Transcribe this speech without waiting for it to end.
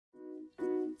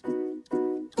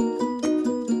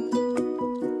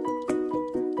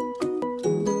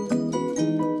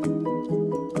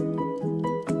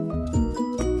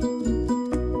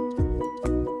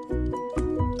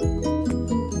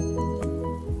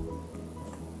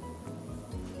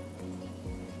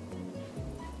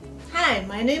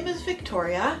my name is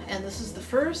Victoria, and this is the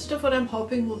first of what I'm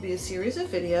hoping will be a series of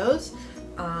videos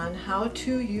on how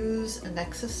to use a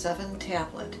Nexus 7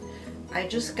 tablet. I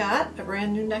just got a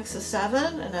brand new Nexus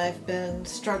 7 and I've been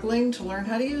struggling to learn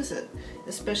how to use it,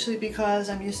 especially because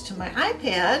I'm used to my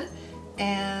iPad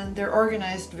and they're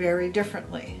organized very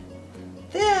differently.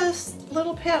 This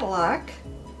little padlock,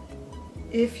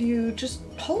 if you just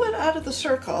pull it out of the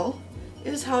circle,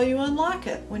 is how you unlock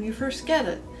it when you first get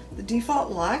it. The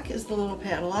default lock is the little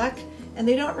padlock, and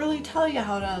they don't really tell you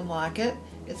how to unlock it.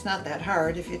 It's not that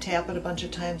hard. If you tap it a bunch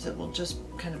of times, it will just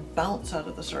kind of bounce out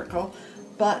of the circle.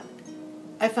 But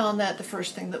I found that the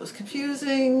first thing that was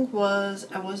confusing was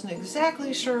I wasn't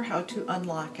exactly sure how to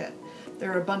unlock it.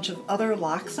 There are a bunch of other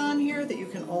locks on here that you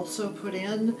can also put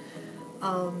in.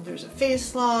 There's a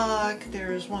face lock,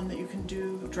 there's one that you can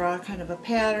draw kind of a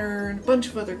pattern, a bunch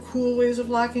of other cool ways of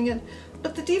locking it,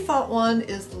 but the default one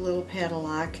is the little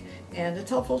padlock, and it's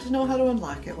helpful to know how to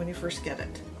unlock it when you first get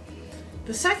it.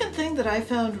 The second thing that I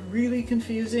found really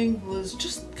confusing was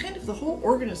just kind of the whole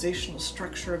organizational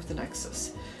structure of the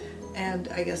Nexus, and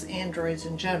I guess Androids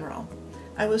in general.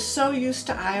 I was so used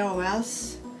to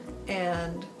iOS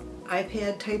and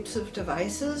iPad types of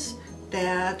devices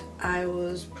that I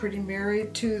was pretty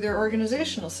married to their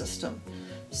organizational system.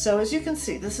 So as you can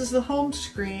see, this is the home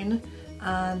screen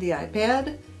on the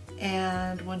iPad,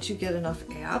 and once you get enough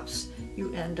apps,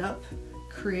 you end up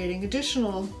creating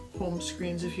additional home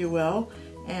screens, if you will.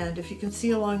 And if you can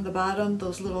see along the bottom,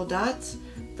 those little dots,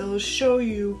 those show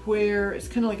you where, it's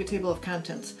kind of like a table of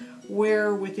contents,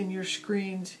 where within your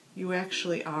screens you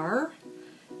actually are.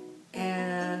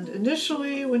 And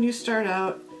initially, when you start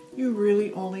out, you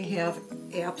really only have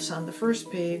apps on the first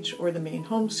page or the main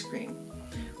home screen.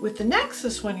 With the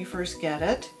Nexus, when you first get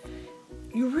it,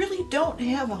 you really don't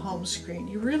have a home screen.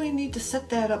 You really need to set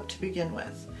that up to begin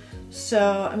with.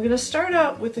 So I'm going to start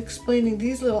out with explaining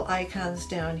these little icons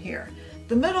down here.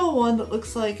 The middle one that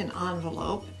looks like an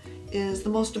envelope is the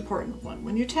most important one.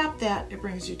 When you tap that, it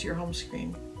brings you to your home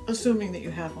screen, assuming that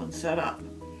you have one set up.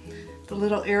 The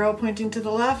little arrow pointing to the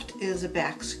left is a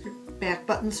back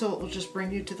button, so it will just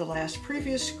bring you to the last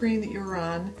previous screen that you were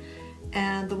on.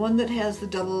 And the one that has the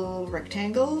double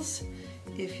rectangles,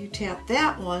 if you tap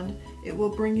that one, it will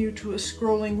bring you to a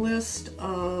scrolling list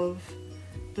of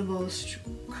the most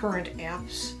current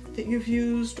apps that you've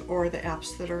used or the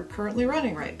apps that are currently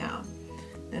running right now.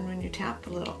 Then when you tap the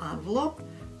little envelope,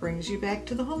 it brings you back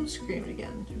to the home screen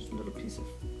again. There's a little piece of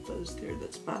fuzz there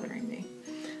that's bothering me.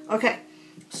 Okay,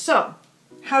 so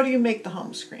how do you make the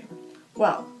home screen?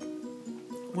 Well,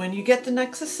 when you get the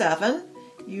Nexus 7,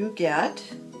 you get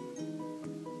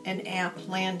an app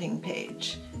landing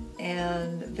page.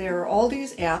 And there are all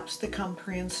these apps that come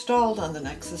pre-installed on the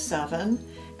Nexus 7,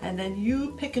 and then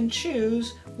you pick and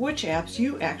choose which apps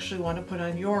you actually want to put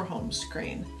on your home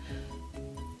screen.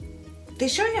 They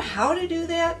show you how to do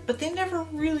that, but they never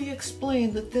really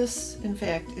explain that this, in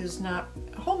fact, is not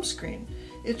a home screen.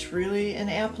 It's really an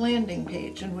app landing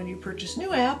page, and when you purchase new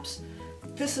apps,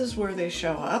 this is where they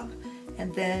show up.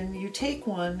 And then you take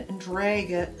one and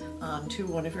drag it onto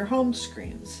one of your home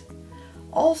screens.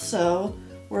 Also,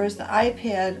 whereas the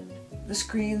iPad, the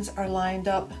screens are lined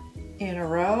up in a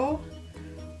row,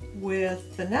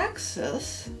 with the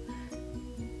Nexus,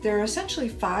 there are essentially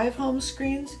 5 home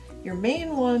screens. Your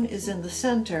main one is in the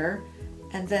center,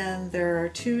 and then there are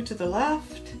 2 to the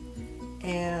left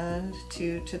and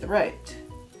 2 to the right.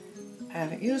 I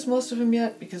haven't used most of them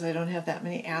yet because I don't have that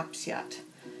many apps yet.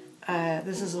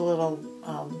 This is a little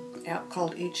app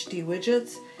called HD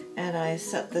Widgets, and I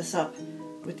set this up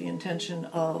with the intention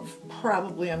of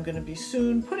probably I'm going to be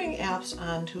soon putting apps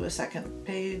onto a second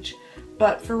page,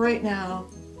 but for right now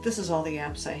this is all the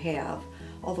apps I have,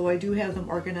 although I do have them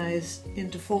organized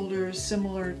into folders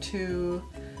similar to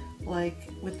like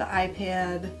with the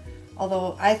iPad,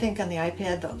 although I think on the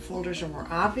iPad the folders are more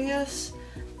obvious.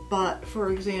 But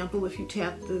for example, if you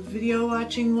tap the video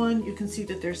watching one, you can see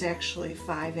that there's actually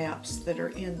 5 apps that are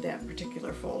in that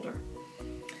particular folder.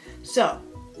 So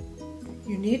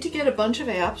you need to get a bunch of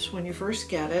apps when you first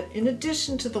get it, in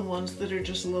addition to the ones that are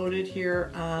just loaded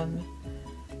here on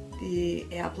the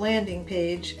app landing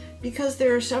page, because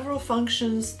there are several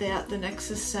functions that the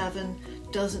Nexus 7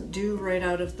 doesn't do right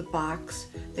out of the box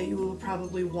that you will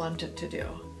probably want it to do.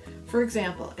 For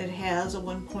example, it has a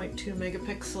 1.2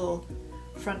 megapixel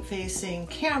front-facing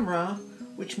camera,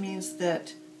 which means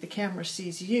that the camera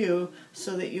sees you,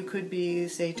 so that you could be,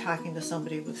 say, talking to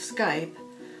somebody with Skype.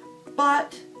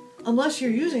 But unless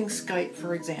you're using Skype,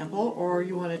 for example, or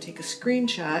you want to take a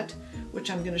screenshot,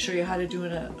 which I'm going to show you how to do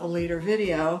in a later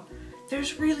video,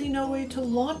 there's really no way to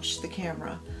launch the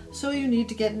camera, so you need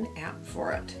to get an app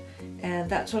for it. And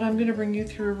that's what I'm going to bring you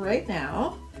through right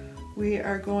now. We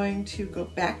are going to go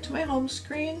back to my home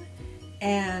screen,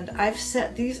 and I've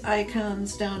set these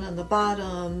icons down on the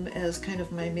bottom as kind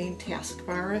of my main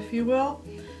taskbar, if you will.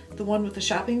 The one with the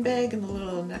shopping bag and the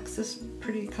little Nexus,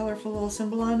 pretty colorful little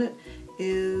symbol on it,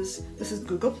 this is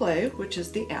Google Play, which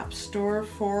is the app store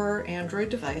for Android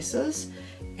devices.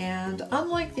 And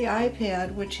unlike the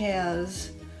iPad, which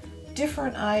has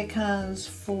different icons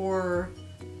for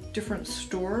different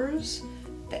stores,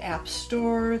 the App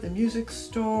Store, the Music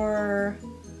Store,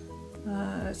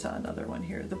 I saw another one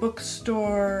here, the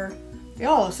Bookstore, they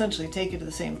all essentially take you to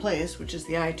the same place, which is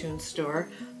the iTunes Store.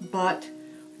 But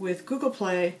with Google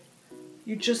Play,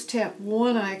 you just tap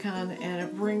one icon and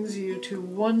it brings you to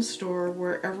one store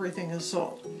where everything is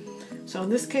sold. So in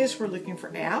this case, we're looking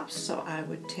for apps, so I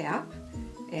would tap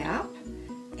App,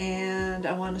 and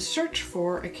I want to search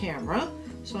for a camera.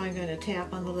 So I'm going to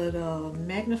tap on the little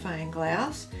magnifying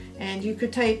glass, and you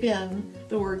could type in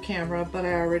the word camera, but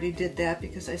I already did that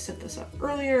because I set this up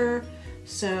earlier.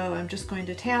 So I'm just going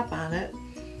to tap on it,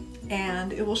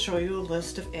 and it will show you a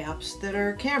list of apps that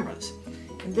are cameras.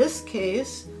 In this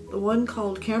case, the one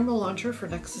called Camera Launcher for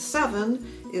Nexus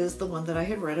 7 is the one that I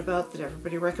had read about that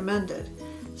everybody recommended.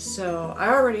 So I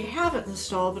already have it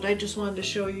installed, but I just wanted to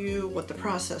show you what the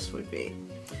process would be.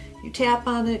 You tap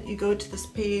on it, you go to this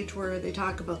page where they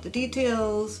talk about the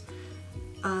details.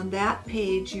 On that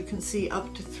page you can see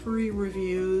up to 3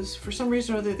 reviews. For some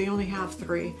reason or other they only have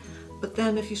 3, but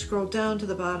then if you scroll down to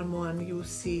the bottom one you will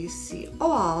see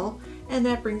all, and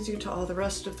that brings you to all the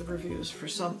rest of the reviews. For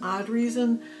some odd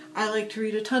reason I like to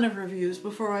read a ton of reviews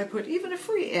before I put even a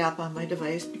free app on my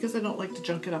device, because I don't like to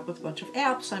junk it up with a bunch of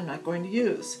apps I'm not going to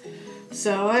use.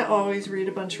 So I always read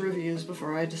a bunch of reviews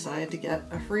before I decide to get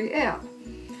a free app.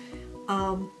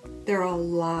 There are a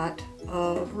lot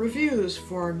of reviews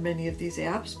for many of these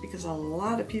apps because a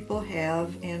lot of people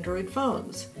have Android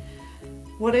phones.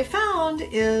 What I found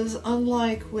is,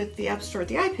 unlike with the App Store at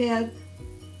the iPad,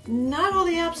 not all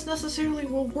the apps necessarily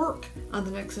will work on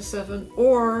the Nexus 7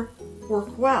 or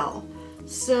work well.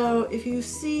 So if you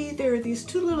see there are these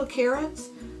 2 little carrots,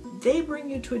 they bring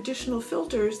you to additional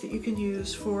filters that you can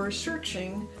use for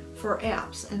searching for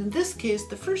apps. And in this case,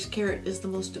 the first carrot is the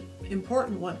most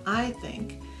important one, I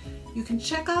think. You can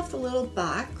check off the little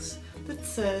box that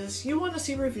says you want to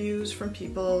see reviews from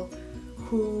people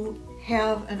who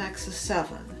have a Nexus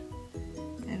 7.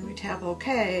 And we tap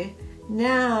OK.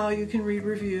 Now you can read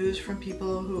reviews from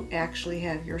people who actually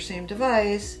have your same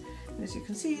device. And as you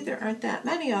can see, there aren't that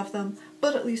many of them,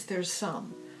 but at least there's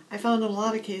some. I found in a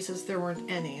lot of cases there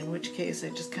weren't any, in which case I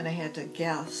just kind of had to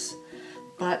guess.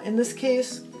 But in this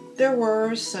case, there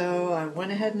were, so I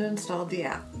went ahead and installed the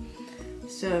app.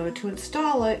 So to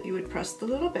install it, you would press the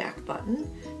little back button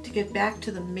to get back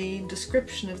to the main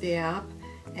description of the app,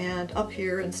 and up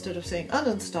here, instead of saying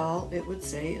uninstall, it would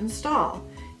say install.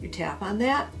 You tap on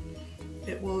that.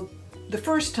 It will, the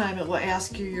first time it will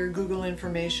ask you your Google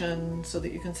information so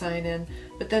that you can sign in,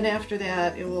 but then after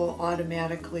that it will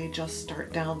automatically just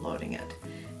start downloading it.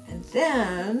 And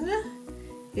then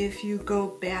if you go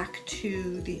back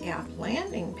to the app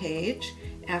landing page,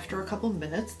 after a couple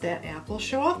minutes that app will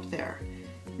show up there.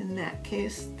 In that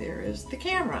case, there is the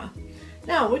camera.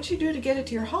 Now what you do to get it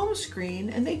to your home screen,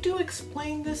 and they do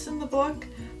explain this in the book,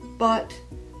 but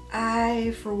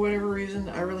for whatever reason,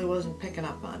 I really wasn't picking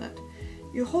up on it.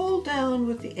 You hold down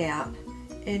with the app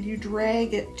and you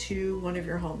drag it to one of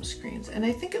your home screens. And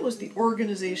I think it was the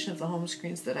organization of the home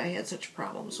screens that I had such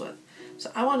problems with.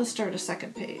 So I want to start a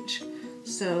second page.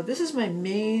 So this is my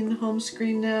main home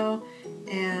screen now,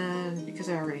 and because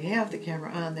I already have the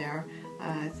camera on there,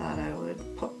 I thought I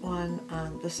would put one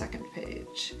on the second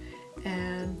page.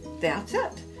 And that's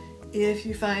it. If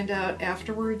you find out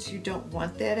afterwards you don't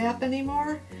want that app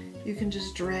anymore, you can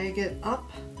just drag it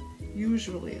up,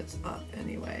 usually it's up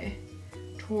anyway,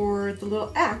 toward the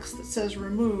little X that says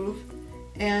remove,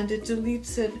 and it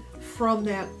deletes it from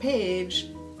that page.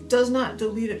 Does not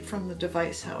delete it from the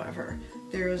device, however.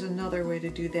 There is another way to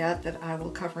do that that I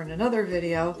will cover in another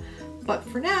video, but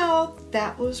for now,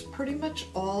 that was pretty much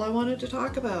all I wanted to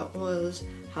talk about, was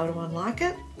how to unlock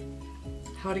it,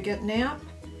 how to get an app,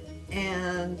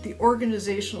 and the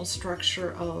organizational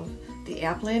structure of the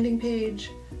app landing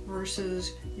page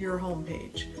versus your home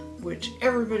page, which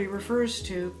everybody refers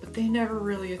to, but they never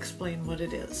really explain what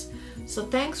it is. So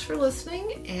thanks for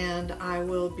listening, and I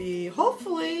will be,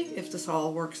 hopefully, if this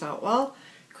all works out well,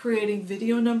 creating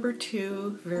video number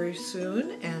 2 very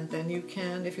soon, and then you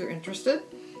can, if you're interested,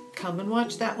 come and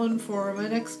watch that one for my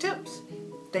next tips.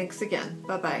 Thanks again.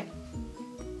 Bye-bye.